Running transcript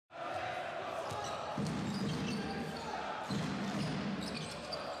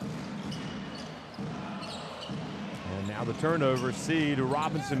Now the turnover, C to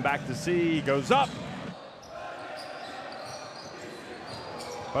Robinson, back to C, goes up.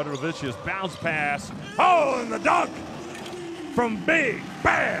 Butterlovicius bounce pass. Oh, and the dunk from big,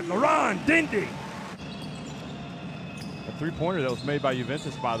 bad Laurent Dindy. The three-pointer that was made by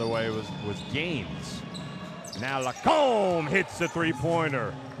Juventus, by the way, was Gaines. Now Lacombe hits the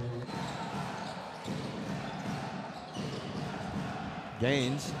three-pointer.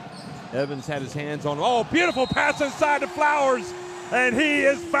 Gaines. Evans had his hands on. Oh, beautiful pass inside to Flowers, and he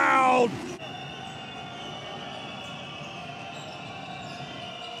is fouled.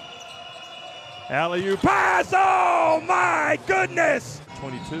 Alley-oop pass, oh my goodness!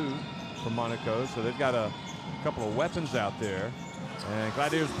 22 from Monaco, so they've got a couple of weapons out there. And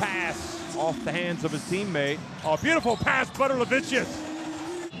Gladiator's pass off the hands of his teammate. Oh, beautiful pass, Butterlovicius.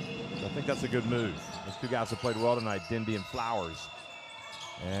 I think that's a good move. Those two guys have played well tonight, Dindy and Flowers.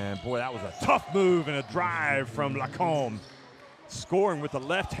 And boy, that was a tough move and a drive from Lacombe, scoring with the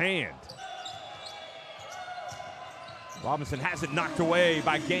left hand. Robinson has it knocked away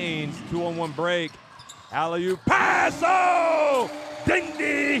by Gaines. 2-on-1 break. Alley-oop pass. Oh,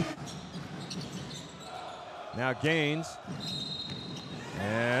 Dindy. Now Gaines.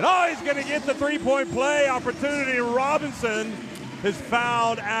 And oh, he's going to get the three-point play opportunity. Robinson is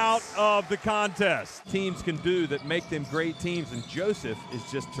fouled out of the contest. Teams can do that make them great teams, and Joseph is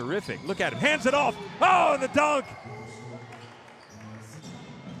just terrific. Look at him, hands it off. Oh, and the dunk.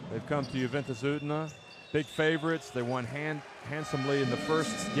 They've come to Juventus Utena, big favorites. They won handsomely in the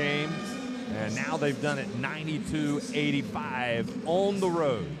first game, and now they've done it 92-85 on the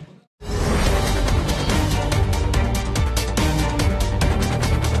road.